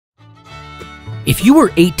If you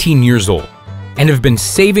were 18 years old and have been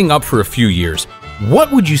saving up for a few years,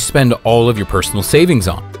 what would you spend all of your personal savings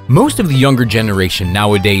on? Most of the younger generation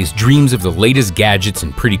nowadays dreams of the latest gadgets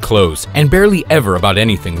and pretty clothes, and barely ever about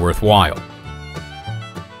anything worthwhile.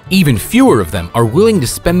 Even fewer of them are willing to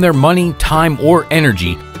spend their money, time, or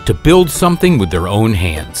energy to build something with their own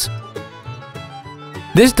hands.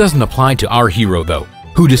 This doesn't apply to our hero, though,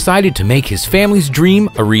 who decided to make his family's dream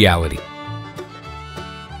a reality.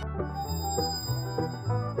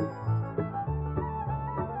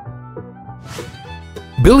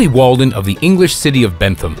 Billy Walden of the English city of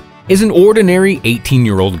Bentham is an ordinary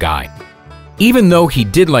 18-year-old guy. Even though he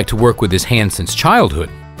did like to work with his hands since childhood,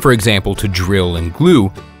 for example to drill and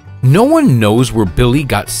glue, no one knows where Billy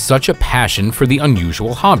got such a passion for the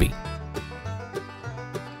unusual hobby.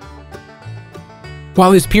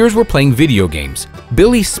 While his peers were playing video games,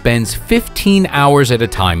 Billy spends 15 hours at a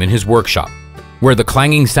time in his workshop, where the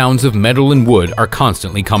clanging sounds of metal and wood are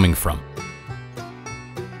constantly coming from.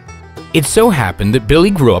 It so happened that Billy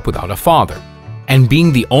grew up without a father, and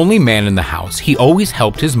being the only man in the house, he always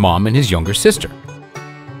helped his mom and his younger sister.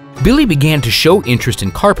 Billy began to show interest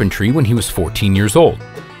in carpentry when he was 14 years old.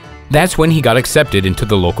 That's when he got accepted into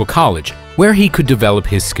the local college, where he could develop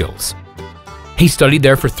his skills. He studied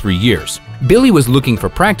there for 3 years. Billy was looking for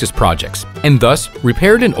practice projects, and thus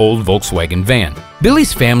repaired an old Volkswagen van.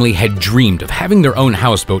 Billy's family had dreamed of having their own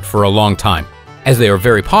houseboat for a long time, as they are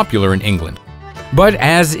very popular in England. But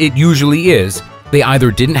as it usually is, they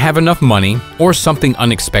either didn't have enough money or something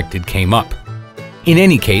unexpected came up. In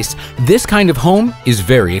any case, this kind of home is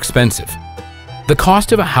very expensive. The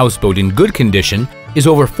cost of a houseboat in good condition is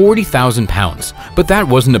over £40,000, but that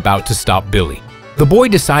wasn't about to stop Billy. The boy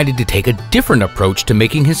decided to take a different approach to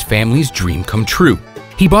making his family's dream come true.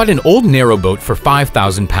 He bought an old narrowboat for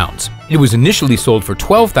 £5,000. It was initially sold for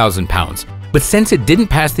 £12,000, but since it didn't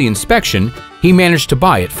pass the inspection, he managed to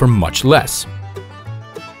buy it for much less.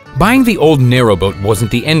 Buying the old narrowboat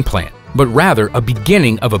wasn't the end plan, but rather a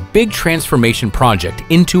beginning of a big transformation project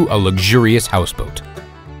into a luxurious houseboat.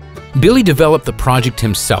 Billy developed the project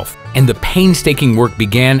himself, and the painstaking work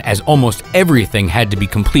began as almost everything had to be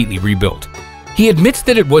completely rebuilt. He admits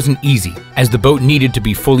that it wasn't easy, as the boat needed to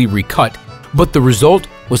be fully recut, but the result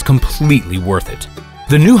was completely worth it.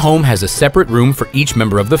 The new home has a separate room for each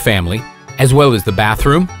member of the family, as well as the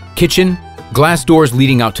bathroom, kitchen, glass doors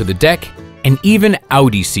leading out to the deck, and even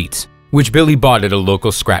Audi seats, which Billy bought at a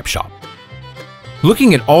local scrap shop.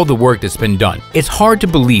 Looking at all the work that's been done, it's hard to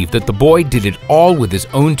believe that the boy did it all with his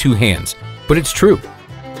own 2 hands, but it's true.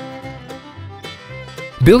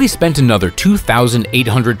 Billy spent another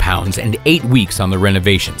 £2,800 and 8 weeks on the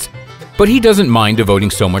renovations, but he doesn't mind devoting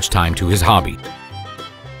so much time to his hobby.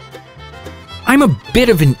 I'm a bit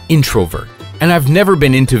of an introvert, and I've never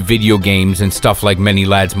been into video games and stuff like many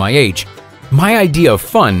lads my age. My idea of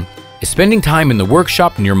fun is spending time in the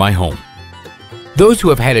workshop near my home. Those who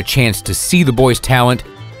have had a chance to see the boy's talent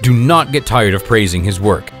do not get tired of praising his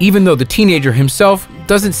work, even though the teenager himself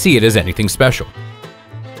doesn't see it as anything special.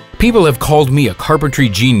 People have called me a carpentry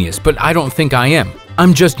genius, but I don't think I am.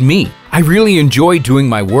 I'm just me. I really enjoy doing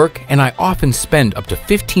my work, and I often spend up to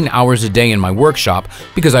 15 hours a day in my workshop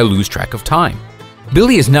because I lose track of time.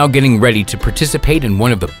 Billy is now getting ready to participate in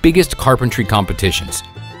one of the biggest carpentry competitions,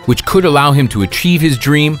 which could allow him to achieve his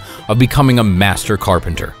dream of becoming a master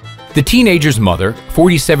carpenter. The teenager's mother,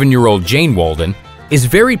 47-year-old Jane Walden, is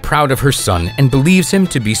very proud of her son and believes him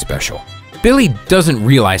to be special. Billy doesn't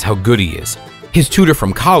realize how good he is. His tutor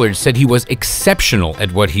from college said he was exceptional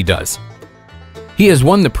at what he does. He has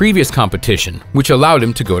won the previous competition, which allowed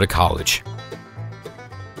him to go to college.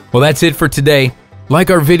 Well, that's it for today. Like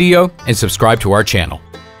our video and subscribe to our channel.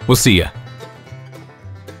 We'll see ya.